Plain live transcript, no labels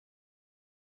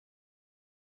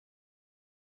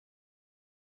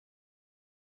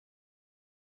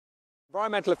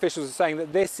Environmental officials are saying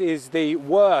that this is the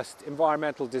worst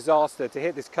environmental disaster to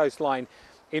hit this coastline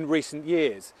in recent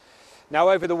years. Now,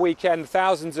 over the weekend,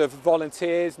 thousands of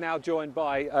volunteers, now joined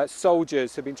by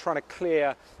soldiers, have been trying to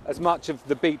clear as much of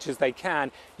the beach as they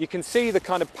can. You can see the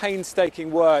kind of painstaking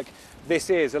work this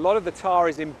is. A lot of the tar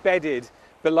is embedded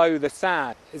below the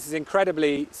sand. This is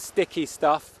incredibly sticky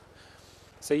stuff,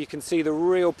 so you can see the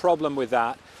real problem with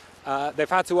that. They've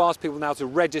had to ask people now to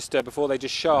register before they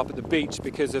just show up at the beach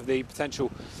because of the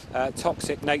potential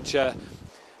toxic nature.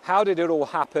 How did it all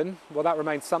happen? Well, that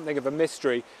remains something of a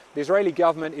mystery. The Israeli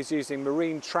government is using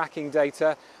marine tracking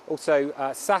data, also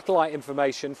satellite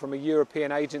information from a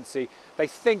European agency. They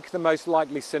think the most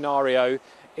likely scenario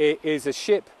is a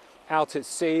ship out at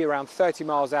sea, around 30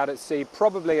 miles out at sea,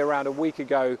 probably around a week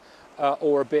ago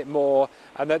or a bit more,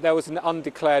 and that there was an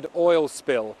undeclared oil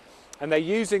spill. And they're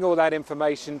using all that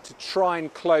information to try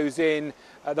and close in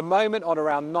at the moment on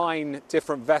around 9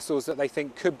 different vessels that they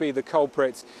think could be the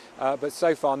culprits, but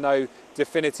so far no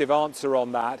definitive answer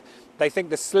on that. They think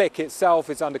the slick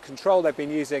itself is under control. They've been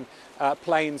using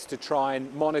planes to try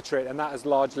and monitor it, and that has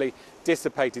largely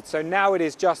dissipated. So now it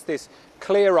is just this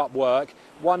clear-up work.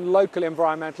 One local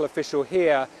environmental official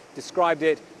here described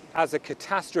it as a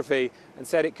catastrophe and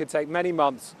said it could take many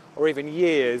months or even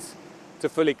years to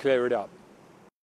fully clear it up.